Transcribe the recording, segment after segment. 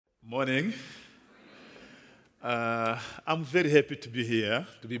Morning. I'm very happy to be here,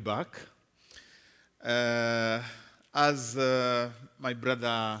 to be back. As my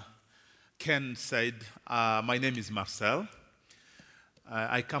brother Ken said, my name is Marcel.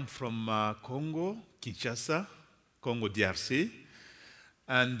 I come from Congo, Kinshasa, Congo DRC.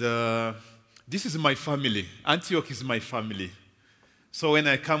 And this is my family. Antioch is my family. So when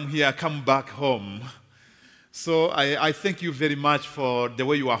I come here, I come back home. So I thank you very much for the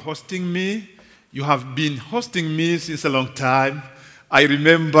way you are hosting me. You have been hosting me since a long time. I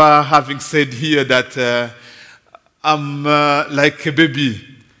remember having said here that I'm like a baby,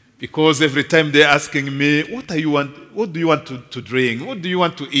 because every time they're asking me, what do you want to drink? What do you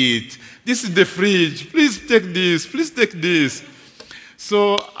want to eat? This is the fridge. Please take this. Please take this.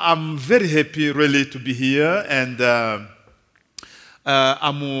 So I'm very happy really to be here, and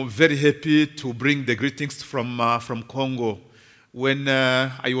I'm very happy to bring the greetings from Congo. When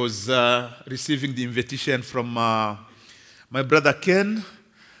I was receiving the invitation from my brother Ken,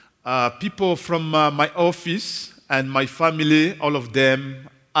 people from my office and my family, all of them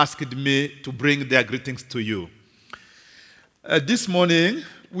asked me to bring their greetings to you. This morning,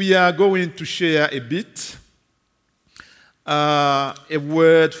 we are going to share a bit, a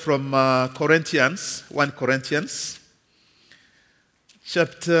word from Corinthians, 1 Corinthians,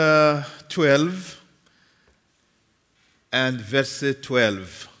 chapter 12 and verse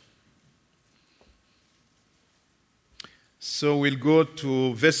 12. So we'll go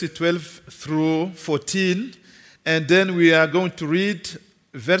to verse 12 through 14, and then we are going to read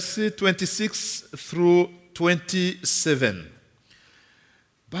verse 26 through 27.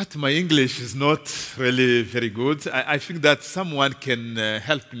 But my English is not really very good. I think that someone can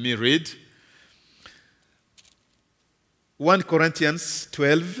help me read. 1 Corinthians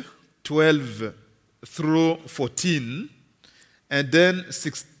 12 through 14, and then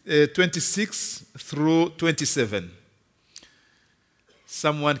 26 through 27.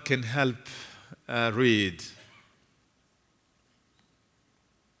 Someone can help read.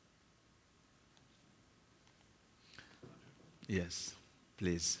 Yes,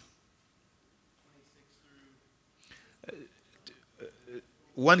 please.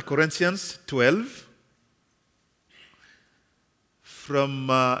 1 Corinthians 12, from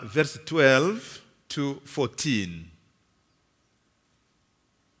verse 12 to 14.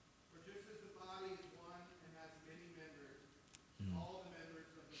 For just as the body is one and has many members, all the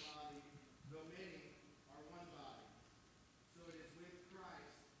members of the body, though many, are one body. So it is with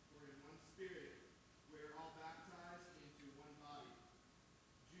Christ, for in one spirit we are all baptized into one body.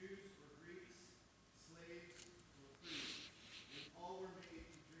 Jews or Greeks, slaves or free, and all were made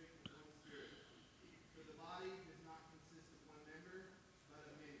to drink of one spirit. For the body does not consist of one member, but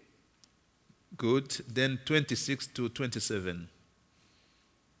of many. Good. Then 26 to 27.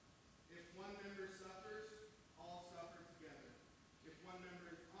 If one member suffers, all suffer together. If one member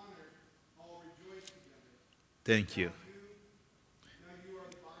is honored, all rejoice together. Thank you. Now you are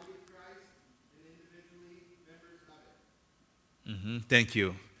the body of Christ, and individually members of it. Thank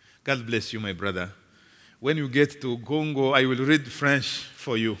you. God bless you, my brother. When you get to Congo, I will read French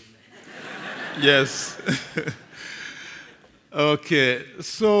for you. Yes. Okay,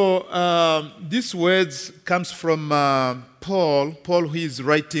 so these words comes from Paul who is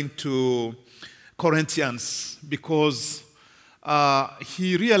writing to Corinthians, because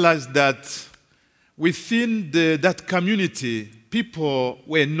he realized that within that community, people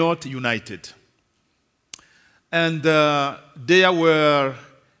were not united. And there were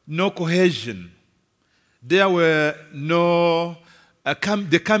no cohesion. There were no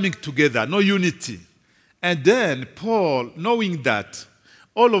the coming together, no unity. And then Paul, knowing that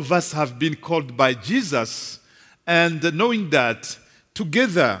all of us have been called by Jesus, and knowing that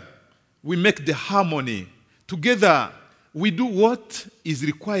together we make the harmony, together we do what is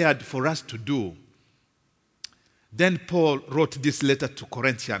required for us to do. Then Paul wrote this letter to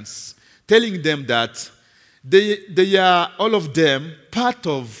Corinthians, telling them that they are, all of them, part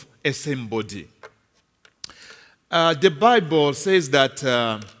of a same body. The Bible says that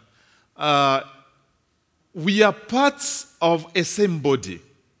we are parts of a same body.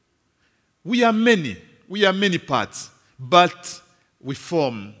 We are many parts, but we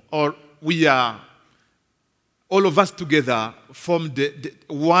form, or we are, all of us together form the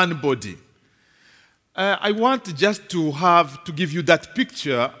one body. I want just to give you that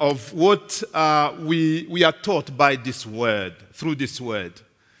picture of what we are taught by this word, through this word.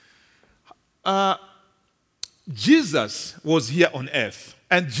 Jesus was here on earth,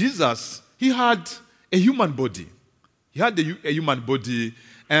 and Jesus, he had a human body. He had a human body,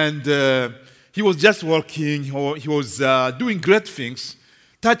 and he was just walking, he was doing great things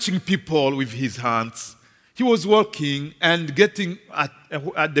touching people with his hands. He was working and getting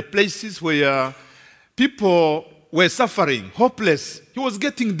at the places where people were suffering, hopeless. He was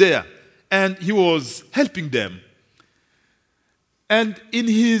getting there and he was helping them. And in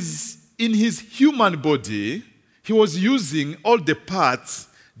his human body, he was using all the parts,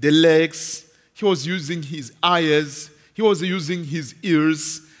 the legs, he was using his eyes, he was using his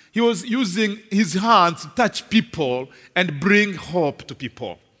ears, he was using his hands to touch people and bring hope to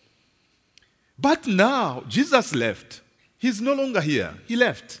people. But now, Jesus left. He's no longer here. He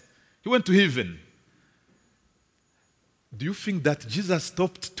left. He went to heaven. Do you think that Jesus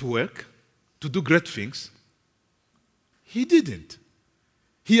stopped to work, to do great things? He didn't.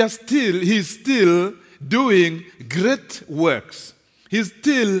 He is still doing great works. He's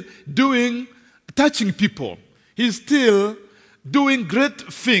still touching people. He's still doing great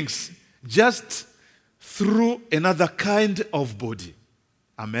things, just through another kind of body.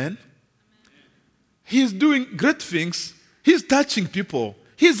 Amen? He's doing great things. He's touching people.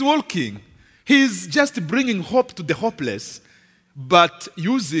 He's walking. He's just bringing hope to the hopeless, but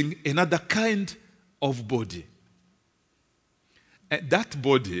using another kind of body. And that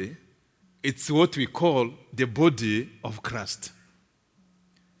body, it's what we call the body of Christ.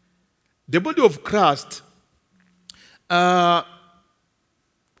 The body of Christ,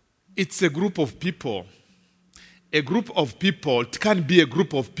 it's a group of people. A group of people, it can be a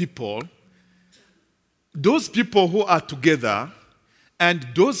group of people. Those people who are together and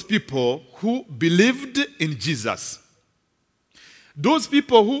those people who believed in Jesus. Those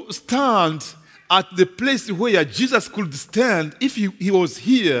people who stand at the place where Jesus could stand if he was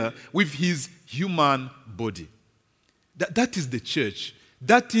here with his human body. That is the church.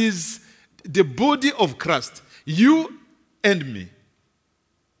 That is the body of Christ. You and me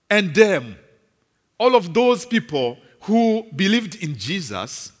and them. All of those people who believed in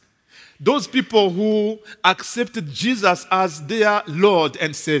Jesus, those people who accepted Jesus as their Lord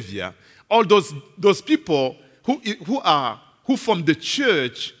and Savior, all those people who form the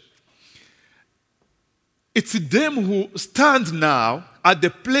church, it's them who stand now at the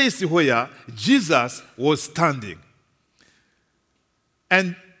place where Jesus was standing.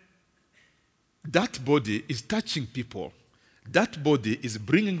 And that body is touching people. That body is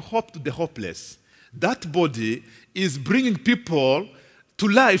bringing hope to the hopeless. That body is bringing people to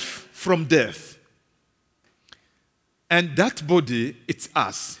life from death. And that body, it's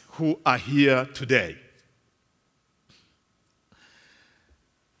us who are here today.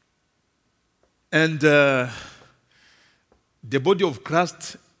 And the body of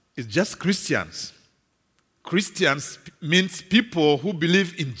Christ is just Christians. Christians means people who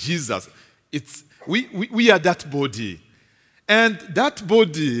believe in Jesus. We are that body. And that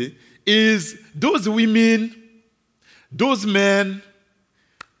body is those women, those men,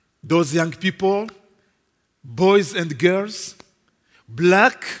 those young people, boys and girls,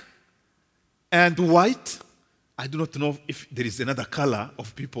 black and white. I do not know if there is another color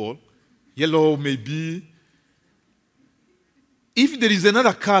of people. Yellow, maybe. If there is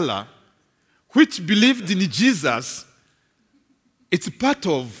another color which believed in Jesus, it's part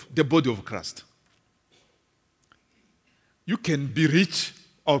of the body of Christ. You can be rich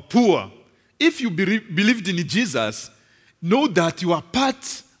or poor. If you believed in Jesus, know that you are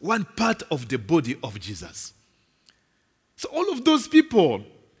one part of the body of Jesus. So all of those people,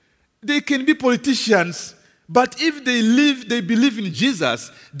 they can be politicians, but if they believe in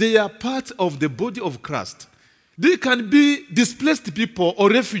Jesus, they are part of the body of Christ. They can be displaced people or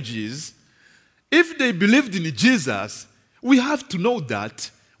refugees. If they believed in Jesus, we have to know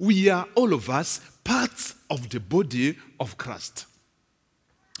that we are, all of us, parts of the body of Christ.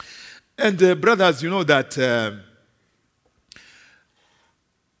 And brothers, you know that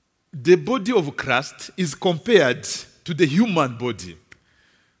the body of Christ is compared to the human body.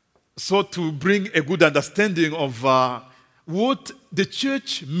 So to bring a good understanding of what the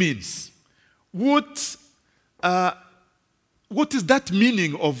church means, what is that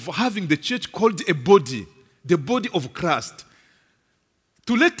meaning of having the church called a body, the body of Christ?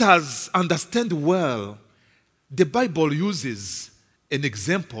 To let us understand well, the Bible uses an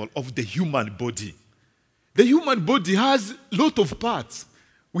example of the human body. The human body has a lot of parts.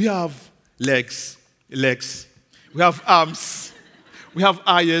 We have legs, we have arms, we have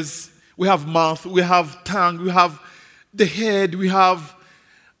eyes, we have mouth, we have tongue, we have the head, we have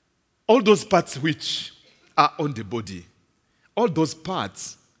all those parts which are on the body. All those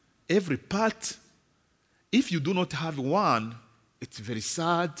parts, every part, if you do not have one, it's very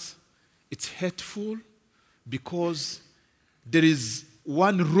sad, it's hurtful, because there is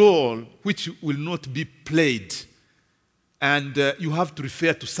one role which will not be played and you have to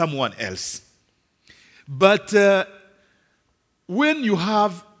refer to someone else. But when you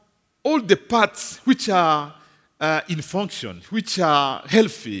have all the parts which are in function, which are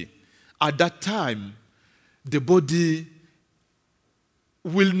healthy, at that time, the body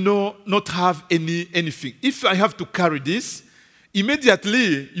will not have anything. If I have to carry this,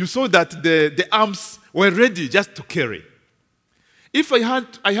 immediately you saw that the arms were ready just to carry. If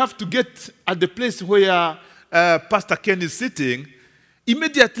I have to get at the place where Pastor Ken is sitting,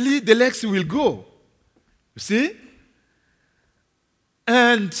 immediately the legs will go. You see?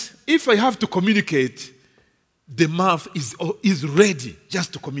 And if I have to communicate, the mouth is ready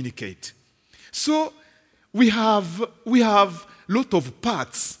just to communicate. So we have lot of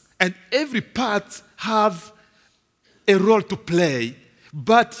parts, and every part have a role to play,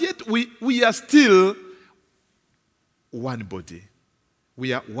 but yet we are still one body.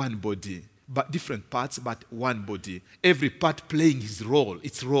 We are one body, but different parts, but one body. Every part playing its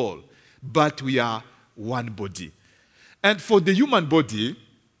role, but we are one body. And for the human body,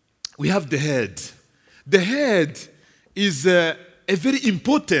 we have the head. The head is a very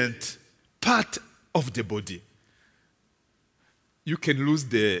important part of the body. You can lose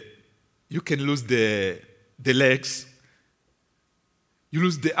the legs, you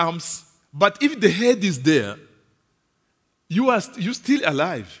lose the arms, but if the head is there, you're still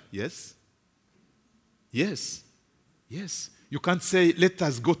alive. Yes? Yes. Yes. You can't say, let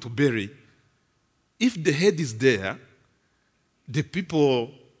us go to bury. If the head is there,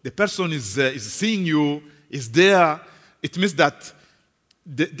 the person is seeing you, is there, it means that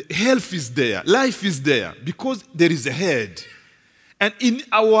the health is there, life is there, because there is a head. And in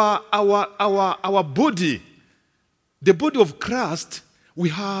our body, the body of Christ, we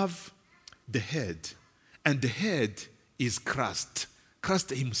have the head. And the head is Christ. Christ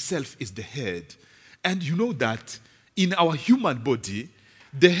himself is the head. And you know that in our human body,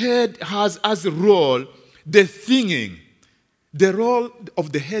 the head has as a role the thinking. The role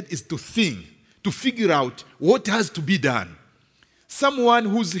of the head is to think, to figure out what has to be done. Someone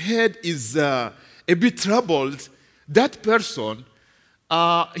whose head is a bit troubled, that person,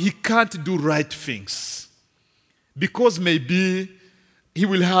 he can't do right things. Because maybe he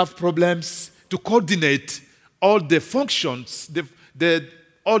will have problems to coordinate all the functions,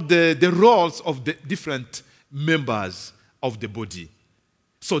 all the roles of the different members of the body.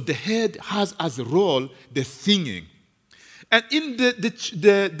 So the head has as a role the thinking. And in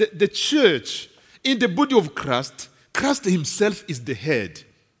the church, in the body of Christ, Christ himself is the head.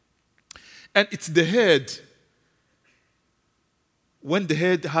 And it's the head, when the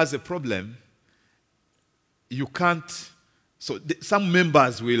head has a problem, you can't, so some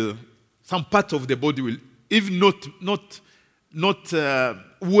members will, some part of the body will even not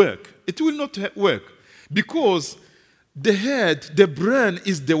work. It will not work. Because the head, the brain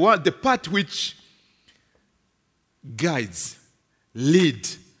is the part which guides, lead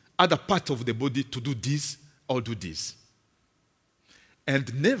other part of the body to do this or do this.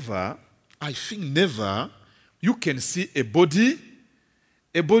 And never, I think never, you can see a body,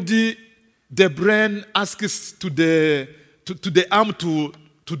 the brain asks to the arm to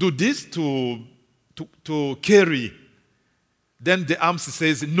do this, to carry. Then the arm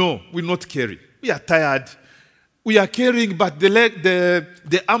says, no, we'll not carry. We are tired. We are carrying, but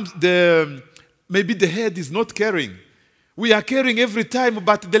the arms, maybe the head is not carrying. We are carrying every time,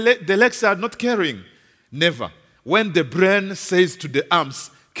 but the legs are not carrying. Never. When the brain says to the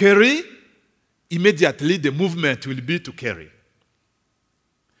arms, carry, immediately the movement will be to carry.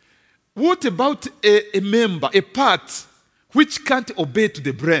 What about a member, a part, which can't obey to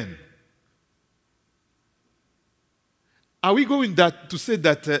the brain? Are we going to say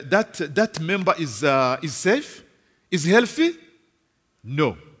that that member is safe, is healthy?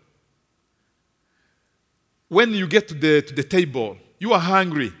 No. When you get to the table, you are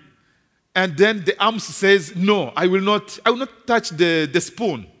hungry, and then the arm says, "No, I will not touch the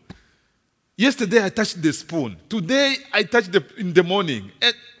spoon. Yesterday I touched the spoon. Today I touched in the morning.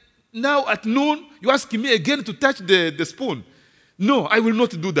 And now at noon you ask me again to touch the spoon. No, I will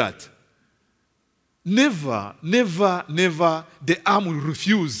not do that." Never, never, never the arm will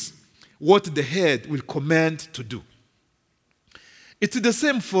refuse what the head will command to do. It's the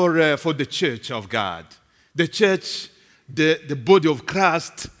same for the church of God. The church, the body of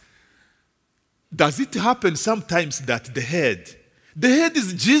Christ. Does it happen sometimes that the head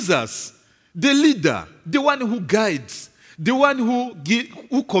is Jesus, the leader, the one who guides, the one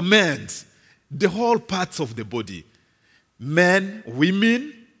who commands the whole parts of the body? Men,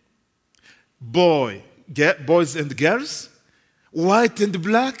 women, boys and girls, white and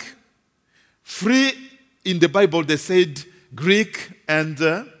black, free. In the Bible they said Greek and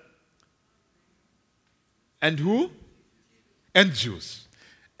who? And Jews.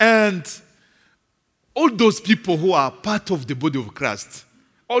 And all those people who are part of the body of Christ,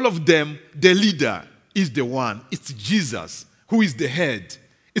 all of them, the leader is the one. It's Jesus who is the head.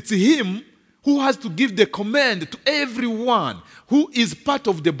 It's him who has to give the command to everyone who is part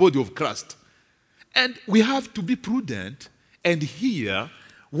of the body of Christ. And we have to be prudent and hear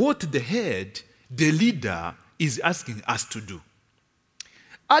what the head, the leader, is asking us to do.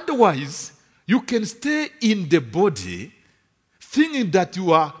 Otherwise, you can stay in the body thinking that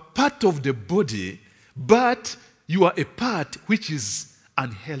you are part of the body, but you are a part which is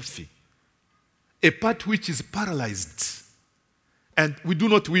unhealthy, a part which is paralyzed. And we do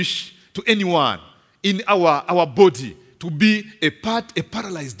not wish to anyone in our body to be a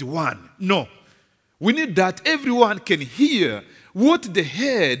paralyzed one. No. We need that everyone can hear what the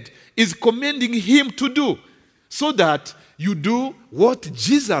head is commanding him to do, so that you do what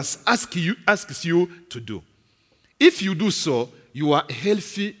Jesus asks you to do. If you do so, you are a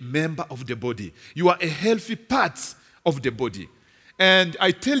healthy member of the body. You are a healthy part of the body. And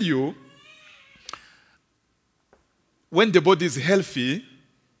I tell you, when the body is healthy,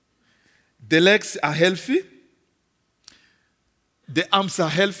 the legs are healthy, the arms are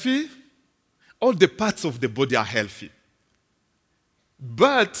healthy, all the parts of the body are healthy.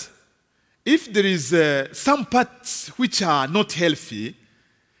 But if there is some parts which are not healthy,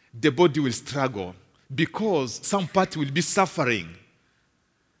 the body will struggle because some parts will be suffering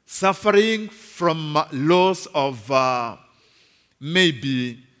from loss of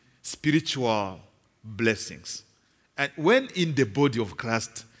maybe spiritual blessings. And when in the body of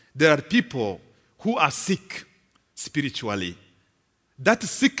Christ, there are people who are sick spiritually, that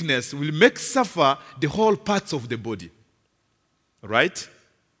sickness will make suffer the whole parts of the body. Right?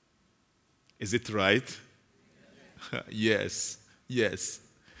 Is it right? Yes.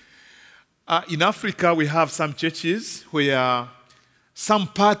 In Africa, we have some churches where some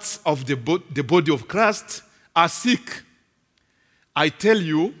parts of the body of Christ are sick. I tell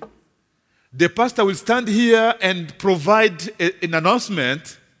you, the pastor will stand here and provide an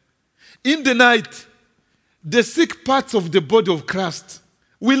announcement. In the night, the sick parts of the body of Christ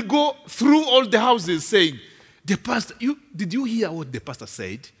will go through all the houses saying, "The pastor, did you hear what the pastor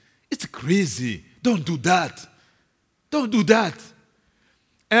said? It's crazy. Don't do that. Don't do that."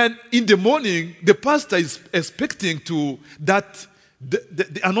 And in the morning, the pastor is expecting that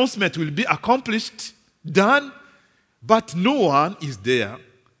the announcement will be accomplished, done, but no one is there.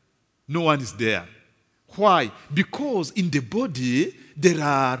 No one is there. Why? Because in the body, there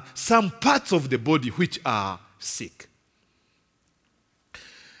are some parts of the body which are sick.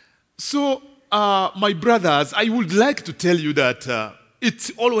 So, my brothers, I would like to tell you that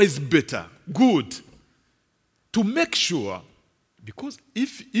it's always better, good, to make sure, because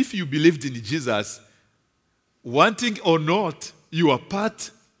if you believed in Jesus, wanting or not, you are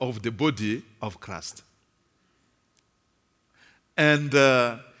part of the body of Christ. And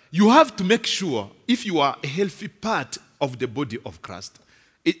you have to make sure, if you are a healthy part of the body of Christ,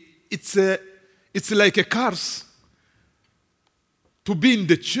 it's like a curse to be in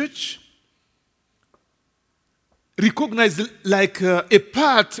the church, recognized like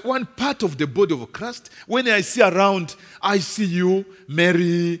one part of the body of Christ. When I see around, I see you,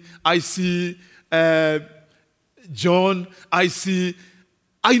 Mary, I see John,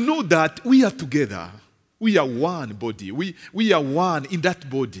 I know that we are together. We are one body. We are one in that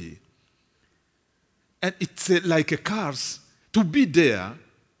body. And it's like a curse to be there,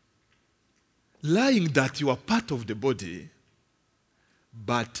 lying that you are part of the body,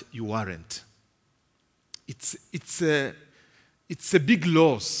 but you aren't. It's a big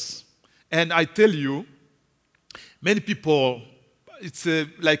loss. And I tell you, many people, it's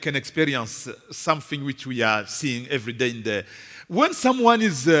like an experience, something which we are seeing every day when someone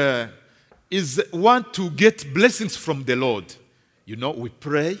is want to get blessings from the Lord, we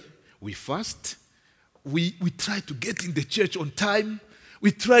pray, we fast, we try to get in the church on time,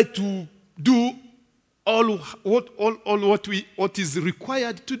 we try to do all what is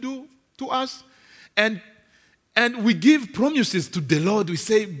required to do to us, and we give promises to the Lord. We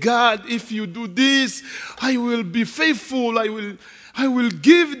say, "God, if you do this, I will be faithful. I will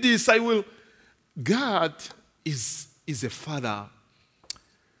give this. I will." God is a father,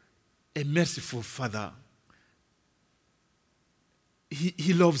 a merciful father.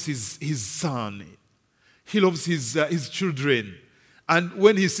 He loves his son. He loves his children. And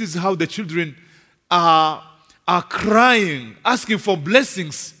when he sees how the children are crying, asking for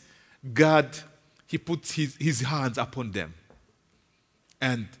blessings, God, he puts his hands upon them.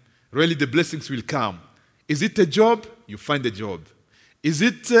 And really the blessings will come. Is it a job? You find a job. Is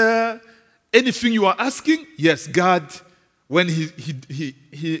it anything you are asking? Yes, God, when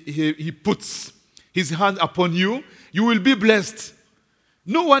he puts his hand upon you, you will be blessed.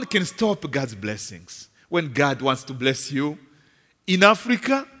 No one can stop God's blessings. When God wants to bless you, in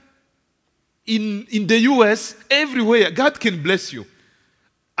Africa, in the US, everywhere, God can bless you.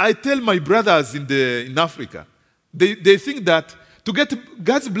 I tell my brothers in Africa, they think that to get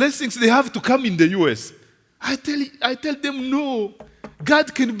God's blessings, they have to come in the US. I tell them, no,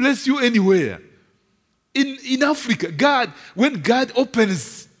 God can bless you anywhere. In Africa, when God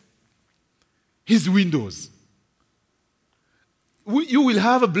opens his windows, you will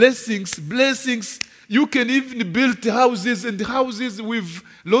have blessings. You can even build houses and houses with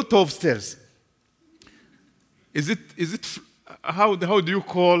lot of stairs. Is it how do you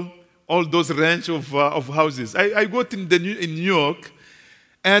call all those range of houses? I got in New York,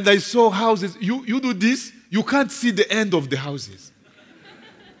 and I saw houses. You do this, you can't see the end of the houses.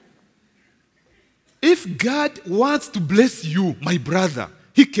 If God wants to bless you, my brother,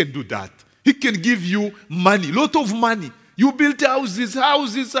 he can do that. He can give you money, lot of money. You build houses,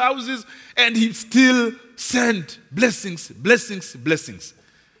 and he still send blessings.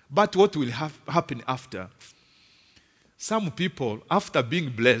 But what will happen after? Some people, after being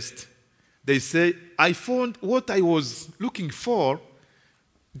blessed, they say, I found what I was looking for.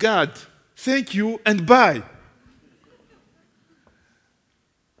 God, thank you, and bye.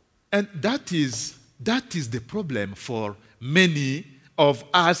 And that is the problem for many of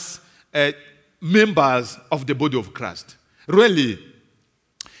us members of the body of Christ. Really,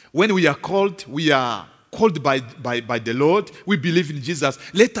 when we are called by the Lord, we believe in Jesus,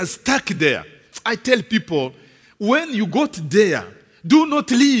 let us stuck there. I tell people, when you got there, do not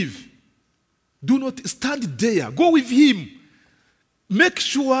leave. Do not stand there. Go with him. Make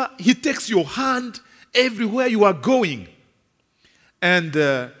sure he takes your hand everywhere you are going. And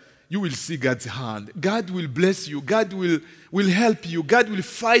you will see God's hand. God will bless you. God will help you. God will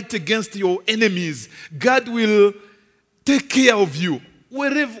fight against your enemies. God will take care of you.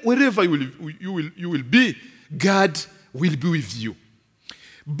 Wherever you will be, God will be with you.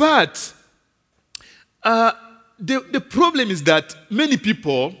 But the problem is that many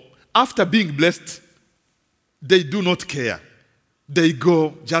people, after being blessed, they do not care. They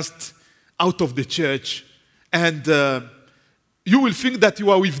go just out of the church, and you will think that you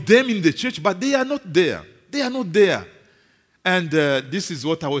are with them in the church, but they are not there. They are not there. And this is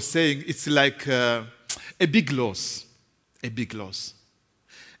what I was saying. It's like a big loss. A big loss.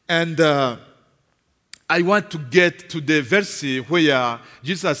 And I want to get to the verse where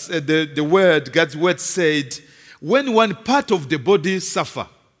Jesus, God's word said, when one part of the body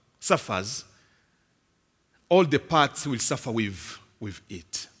suffers, all the parts will suffer with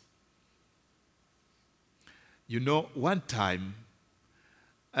it. You know, one time,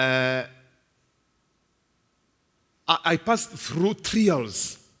 I passed through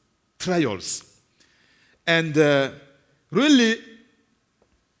trials. And really,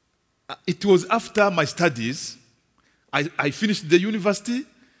 it was after my studies. I finished the university.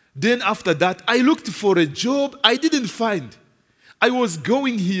 Then after that, I looked for a job I didn't find. I was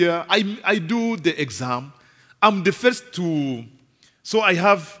going here. I do the exam. I'm the first to, so I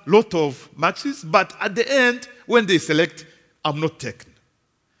have a lot of matches. But at the end, when they select, I'm not taken.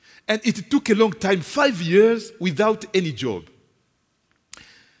 And it took a long time, 5 years without any job.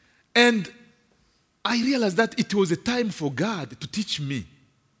 And I realized that it was a time for God to teach me.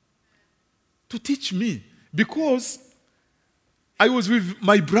 To teach me. Because I was with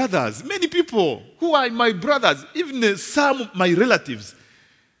my brothers, many people who are my brothers, even some of my relatives.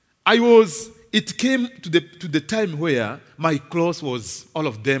 It came to the time where my clothes was, all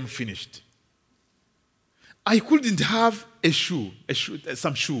of them finished. I couldn't have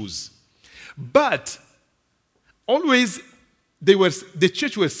some shoes. But always the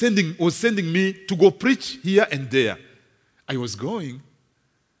church was sending me to go preach here and there. I was going.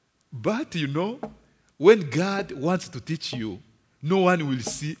 But you know, when God wants to teach you, no one will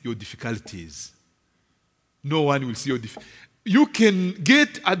see your difficulties. No one will see your difficulties. You can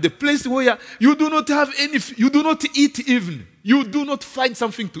get at the place where you do not have you do not eat even. You do not find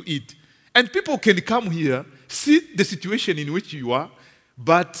something to eat. And people can come here, see the situation in which you are,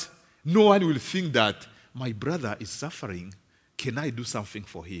 but no one will think that my brother is suffering. Can I do something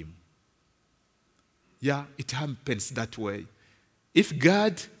for him? Yeah, it happens that way. If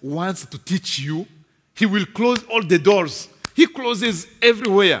God wants to teach you, he will close all the doors. He closes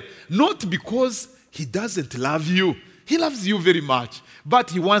everywhere. Not because he doesn't love you. He loves you very much. But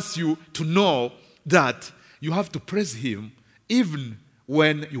he wants you to know that you have to praise him even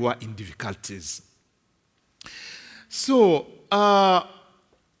when you are in difficulties. So, I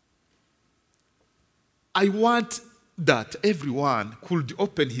want that everyone could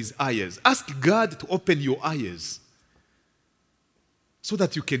open his eyes. Ask God to open your eyes so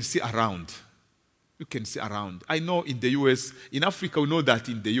that you can see around. You can see around. I know in the US, in Africa, we know that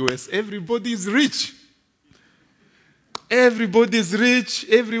in the US, everybody is rich. Everybody is rich.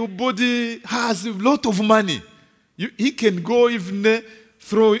 Everybody has a lot of money. He can go even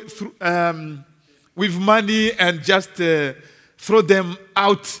with money and just throw them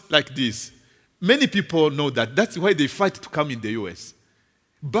out like this. Many people know that. That's why they fight to come in the US.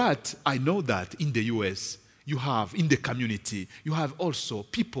 But I know that in the US, you have, in the community, you have also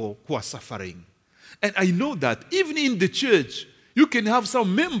people who are suffering. And I know that even in the church, you can have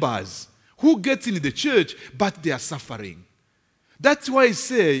some members who get in the church, but they are suffering. That's why I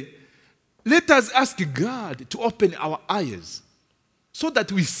say, let us ask God to open our eyes so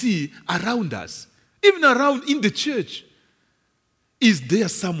that we see around us, even around in the church. Is there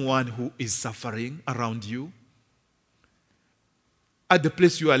someone who is suffering around you? At the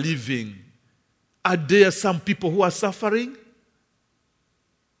place you are living, are there some people who are suffering?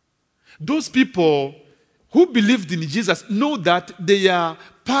 Those people who believed in Jesus know that they are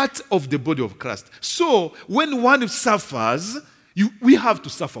part of the body of Christ. So when one suffers, we have to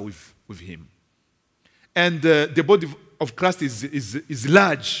suffer with him. And the body of Christ is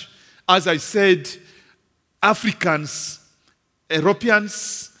large. As I said, Africans,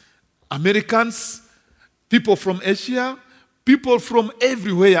 Europeans, Americans, people from Asia, people from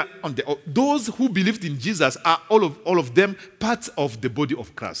everywhere. Those who believed in Jesus are all of them parts of the body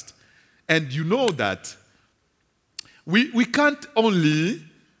of Christ. And you know that we can't only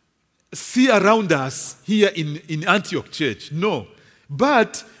see around us here in Antioch Church, no.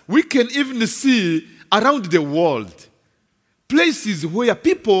 But we can even see around the world places where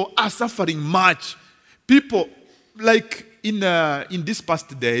people are suffering much. People, like in these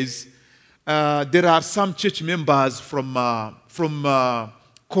past days, there are some church members from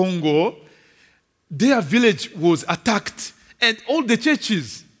Congo. Their village was attacked, and all the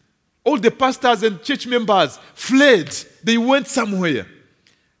churches, all the pastors and church members fled. They went somewhere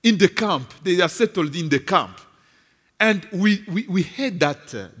in the camp. They are settled in the camp. And we heard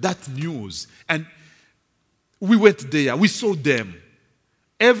that news, and we went there. We saw them.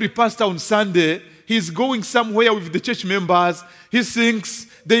 Every pastor on Sunday, he's going somewhere with the church members. He sings,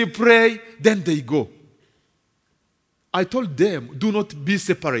 they pray, then they go. I told them, do not be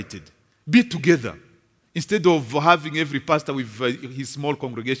separated. Be together. Instead of having every pastor with his small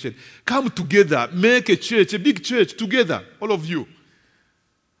congregation, come together, make a church, a big church together, all of you.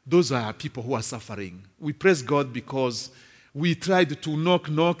 Those are people who are suffering. We praise God because we tried to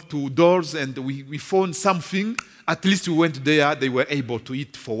knock to doors and we found something. At least we went there, they were able to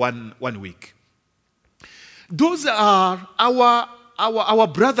eat for one week. Those are our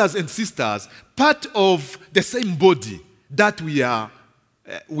brothers and sisters, part of the same body that we are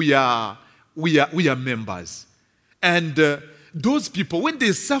members. And those people, when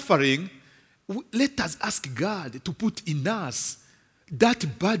they're suffering, let us ask God to put in us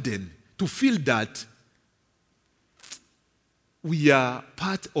that burden, to feel that we are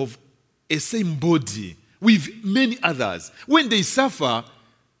part of a same body with many others. When they suffer,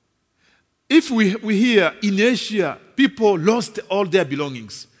 if we hear in Asia, people lost all their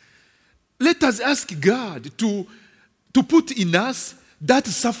belongings, let us ask God to put in us that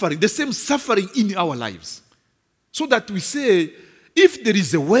suffering, the same suffering in our lives. So that we say, if there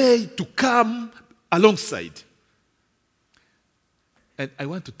is a way to come alongside. And I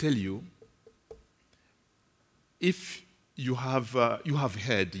want to tell you, if you have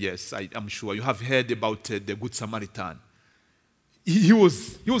heard, yes, I'm sure, you have heard about the Good Samaritan. He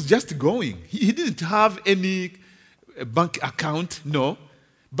was just going. He didn't have any bank account, no.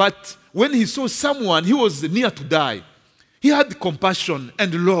 But when he saw someone, he was near to die. He had compassion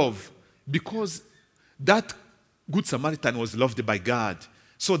and love because that Good Samaritan was loved by God.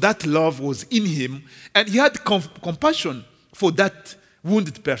 So that love was in him, and he had compassion for that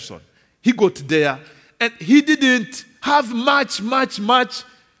wounded person. He got there, and he didn't have much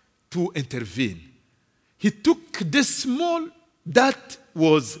to intervene. He took the small that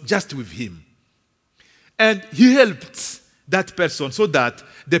was just with him, and he helped that person so that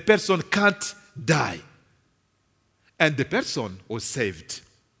the person can't die. And the person was saved.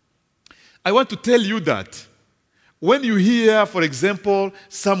 I want to tell you that when you hear, for example,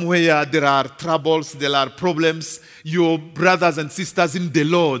 somewhere there are troubles, there are problems, your brothers and sisters in the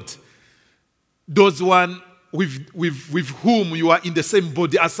Lord, those one with whom you are in the same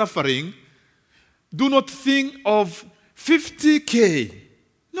body are suffering, do not think of 50K.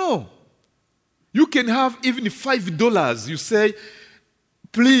 No. You can have even $5. You say,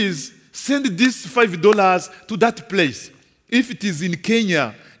 please send this $5 to that place. If it is in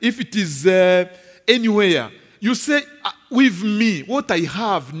Kenya, if it is anywhere, you say, with me, what I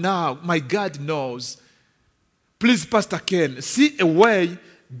have now, my God knows. Please, Pastor Ken, see a way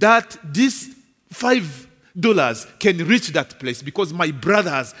that this $5 can reach that place because my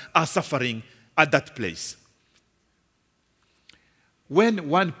brothers are suffering at that place. When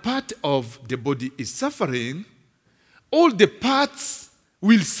one part of the body is suffering, all the parts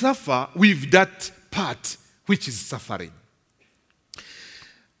will suffer with that part which is suffering.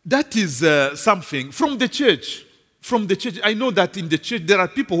 That is something from the church. From the church, I know that in the church there are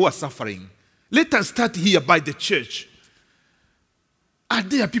people who are suffering. Let us start here by the church. Are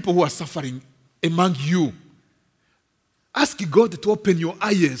there people who are suffering among you? Ask God to open your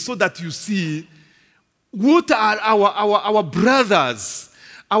eyes so that you see what are our brothers,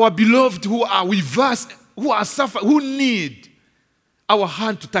 our beloved who are with us, who are suffering, who need our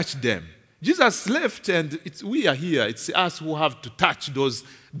hand to touch them. Jesus left and we are here. It's us who have to touch those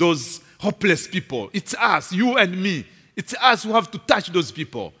hopeless people. It's us, you and me. It's us who have to touch those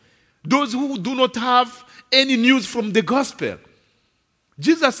people. Those who do not have any news from the gospel.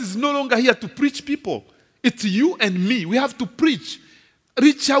 Jesus is no longer here to preach people. It's you and me. We have to preach.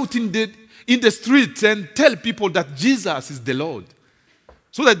 Reach out in the streets and tell people that Jesus is the Lord.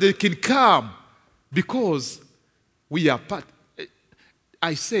 So that they can come because we are part.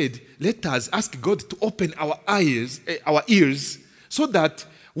 I said, let us ask God to open our ears, so that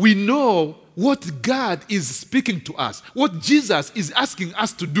we know what God is speaking to us, what Jesus is asking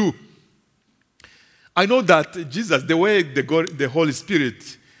us to do. I know that Jesus, the way the Holy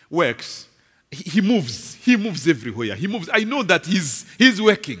Spirit works, he moves everywhere. He moves. I know that he's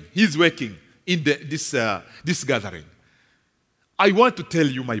working in this gathering. I want to tell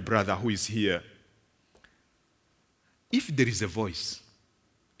you, my brother who is here, if there is a voice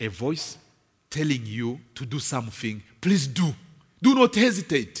telling you to do something, please do. Do not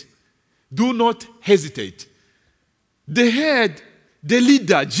hesitate. Do not hesitate. The head, the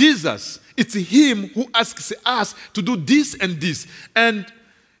leader, Jesus, it's him who asks us to do this and this. And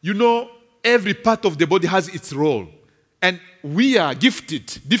you know, every part of the body has its role. And we are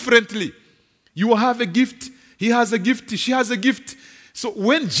gifted differently. You have a gift, he has a gift, she has a gift. So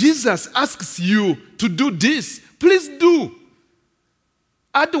when Jesus asks you to do this, please do.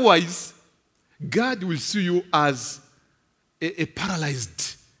 Otherwise, God will see you as a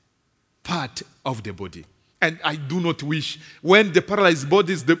paralyzed part of the body. And I do not wish, when the paralyzed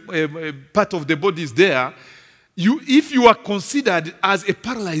body is part of the body is there, if you are considered as a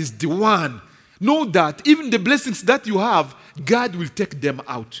paralyzed one, know that even the blessings that you have, God will take them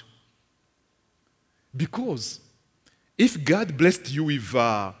out. Because if God blessed you with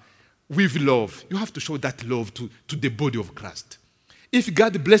love, you have to show that love to the body of Christ. If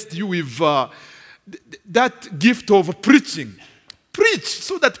God blessed you with that gift of preaching, preach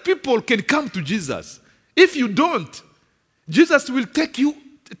so that people can come to Jesus. If you don't, Jesus will take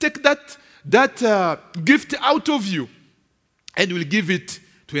that gift out of you and will give it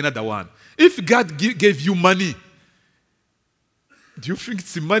to another one. If God gave you money, do you think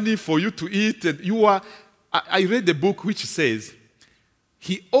it's money for you to eat? And I read a book which says,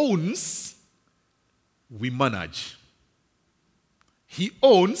 He owns, we manage. He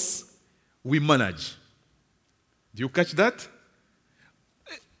owns, we manage. Do you catch that?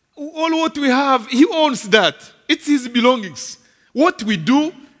 All what we have, he owns that. It's his belongings. What we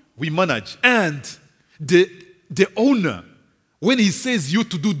do, we manage. And the owner, when he says you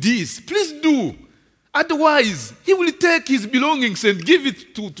to do this, please do. Otherwise, he will take his belongings and give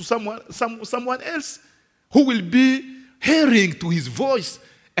it to someone else who will be hearing to his voice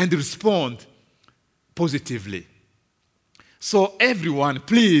and respond positively. So everyone,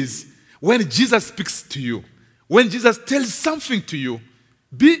 please, when Jesus speaks to you, when Jesus tells something to you,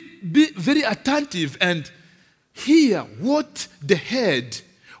 be very attentive and hear what the head,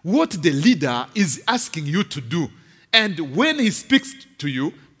 what the leader is asking you to do. And when he speaks to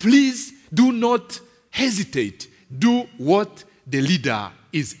you, please do not hesitate. Do what the leader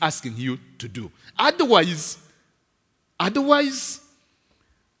is asking you to do. Otherwise,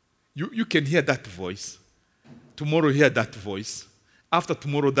 you can hear that voice. Tomorrow hear that voice. After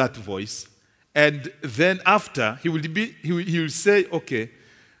tomorrow that voice. And then after, he will say, okay,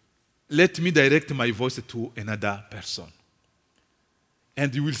 let me direct my voice to another person.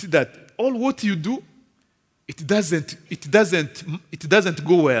 And you will see that all what you do, it doesn't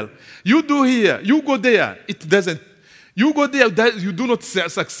go well. You do here, you go there, it doesn't. You go there, you do not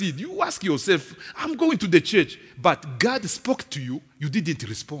succeed. You ask yourself, I'm going to the church, but God spoke to you, you didn't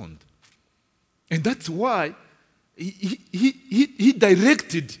respond. And that's why he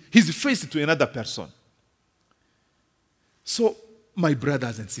directed his face to another person. So, my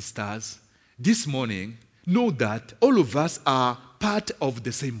brothers and sisters, this morning, know that all of us are part of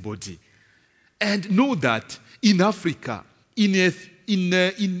the same body. And know that in Africa, in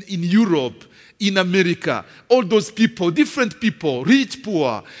Europe, in America, all those people, different people, rich,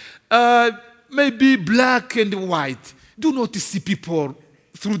 poor, maybe black and white, do not see people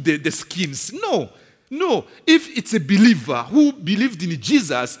through the skins. No. If it's a believer who believed in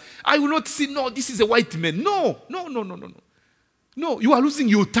Jesus, I will not say, no, this is a white man. No. No, you are losing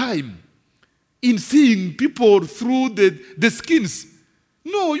your time in seeing people through the skins.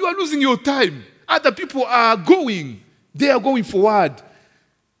 No, you are losing your time. Other people are going. They are going forward.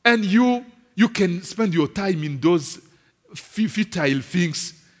 And you can spend your time in those futile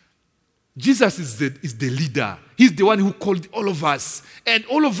things. Jesus is the leader. He's the one who called all of us. And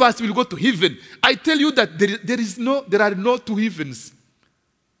all of us will go to heaven. I tell you that there are no two heavens.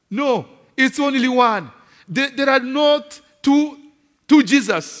 No, it's only one. There are not two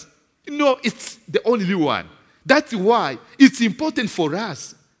Jesus. No, it's the only one. That's why it's important for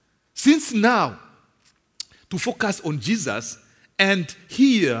us, since now, to focus on Jesus and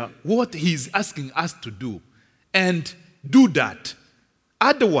hear what he's asking us to do and do that.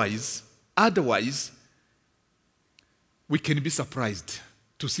 Otherwise, we can be surprised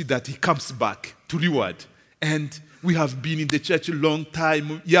to see that he comes back to reward. And we have been in the church a long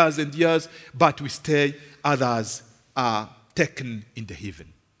time, years and years, but we stay, others are taken in the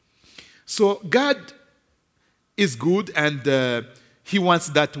heaven. So God is good, and he wants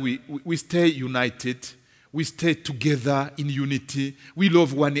that we stay united. We stay together in unity. We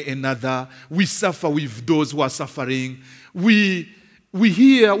love one another. We suffer with those who are suffering. We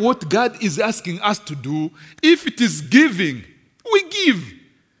hear what God is asking us to do. If it is giving, we give.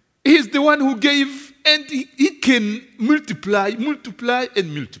 He is the one who gave, and he can multiply.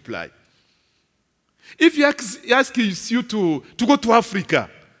 If he asks you to go to Africa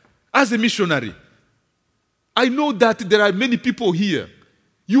as a missionary, I know that there are many people here.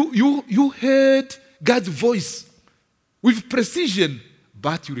 You heard God's voice with precision,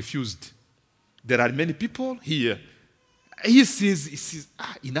 but you refused. There are many people here. He says,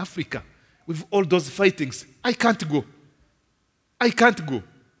 in Africa, with all those fightings, I can't go.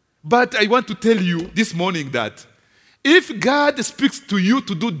 But I want to tell you this morning that if God speaks to you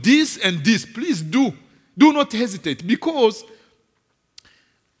to do this and this, please do. Do not hesitate, because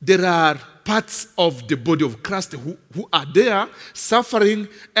there are parts of the body of Christ who are there suffering,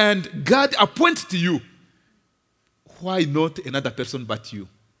 and God appointed you. Why not another person but you?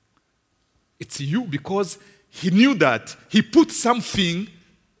 It's you, because he knew that he put something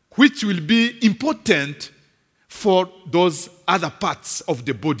which will be important for those other parts of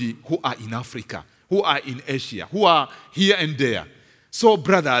the body who are in Africa, who are in Asia, who are here and there. So,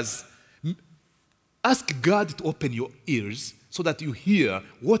 brothers, ask God to open your ears so that you hear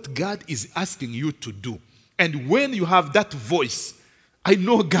what God is asking you to do. And when you have that voice, I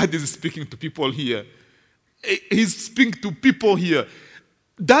know God is speaking to people here. He's speaking to people here.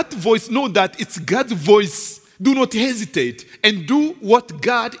 That voice, know that it's God's voice. Do not hesitate and do what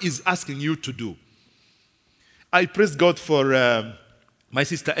God is asking you to do. I praise God for my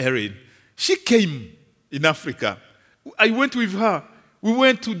sister Erin. She came in Africa. I went with her. We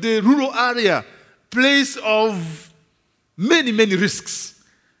went to the rural area, place of many risks.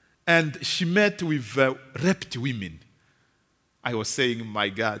 And she met with raped women. I was saying, my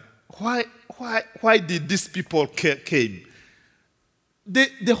God, why did these people came?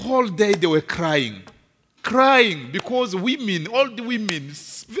 The whole day they were crying because women, all the women,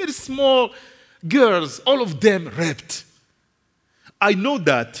 very small girls, all of them raped. I know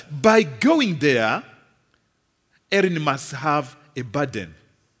that by going there, Erin must have a burden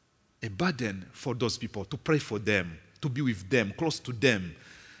for those people, to pray for them, to be with them, close to them.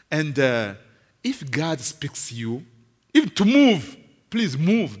 And if God speaks to you, even to move, please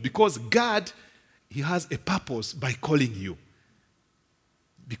move, because God, he has a purpose by calling you,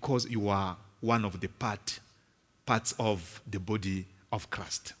 because you are one of the parts of the body of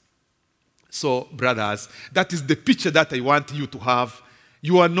Christ. So, brothers, that is the picture that I want you to have.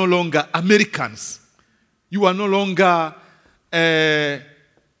 You are no longer Americans. You are no longer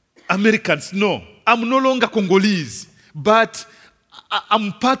Americans. No, I'm no longer Congolese, but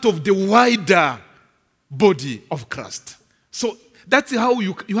I'm part of the wider body of Christ. So that's how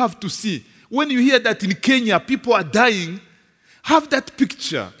you have to see. When you hear that in Kenya people are dying, have that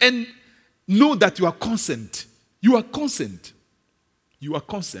picture and know that you are consent. You are consent. You are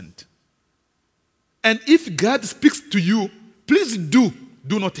consent. And if God speaks to you, please do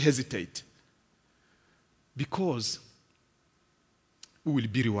not hesitate. because we will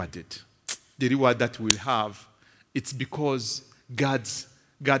be rewarded. The reward that we'll have, it's because God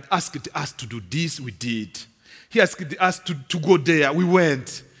asked us to do this, we did. He asked us to go there, we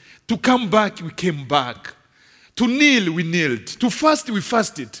went. To come back, we came back. To kneel, we kneeled. To fast, we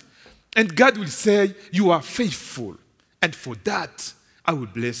fasted. And God will say, you are faithful. And for that, I will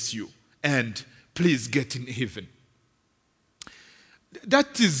bless you. And please get in heaven.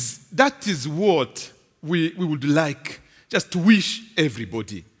 That is what we would like just to wish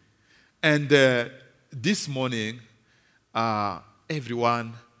everybody. And this morning,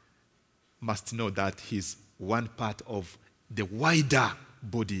 everyone must know that he's one part of the wider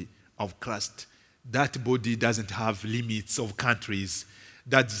body of Christ. That body doesn't have limits of countries.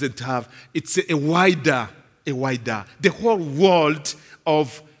 That doesn't have, it's a wider, the whole world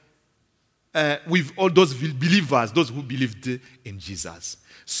of, with all those believers, those who believed in Jesus.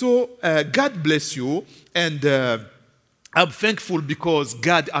 So God bless you, and I'm thankful because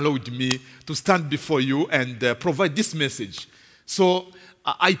God allowed me to stand before you and provide this message. So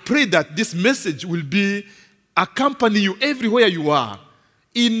I pray that this message will be accompany you everywhere you are,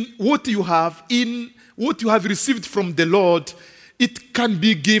 in what you have received from the Lord. It can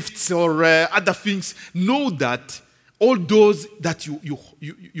be gifts or other things. Know that all those that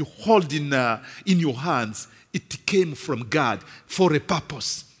you hold in your hands, it came from God for a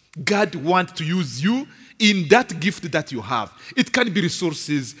purpose. God wants to use you in that gift that you have. It can be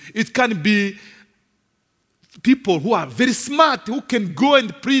resources. It can be people who are very smart, who can go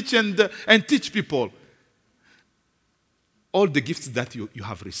and preach and teach people. All the gifts that you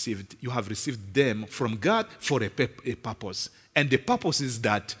have received them from God for a purpose. And the purpose is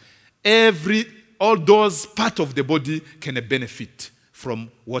that all those parts of the body can benefit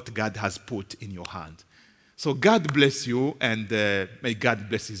from what God has put in your hand. So God bless you, and may God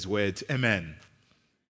bless his word. Amen.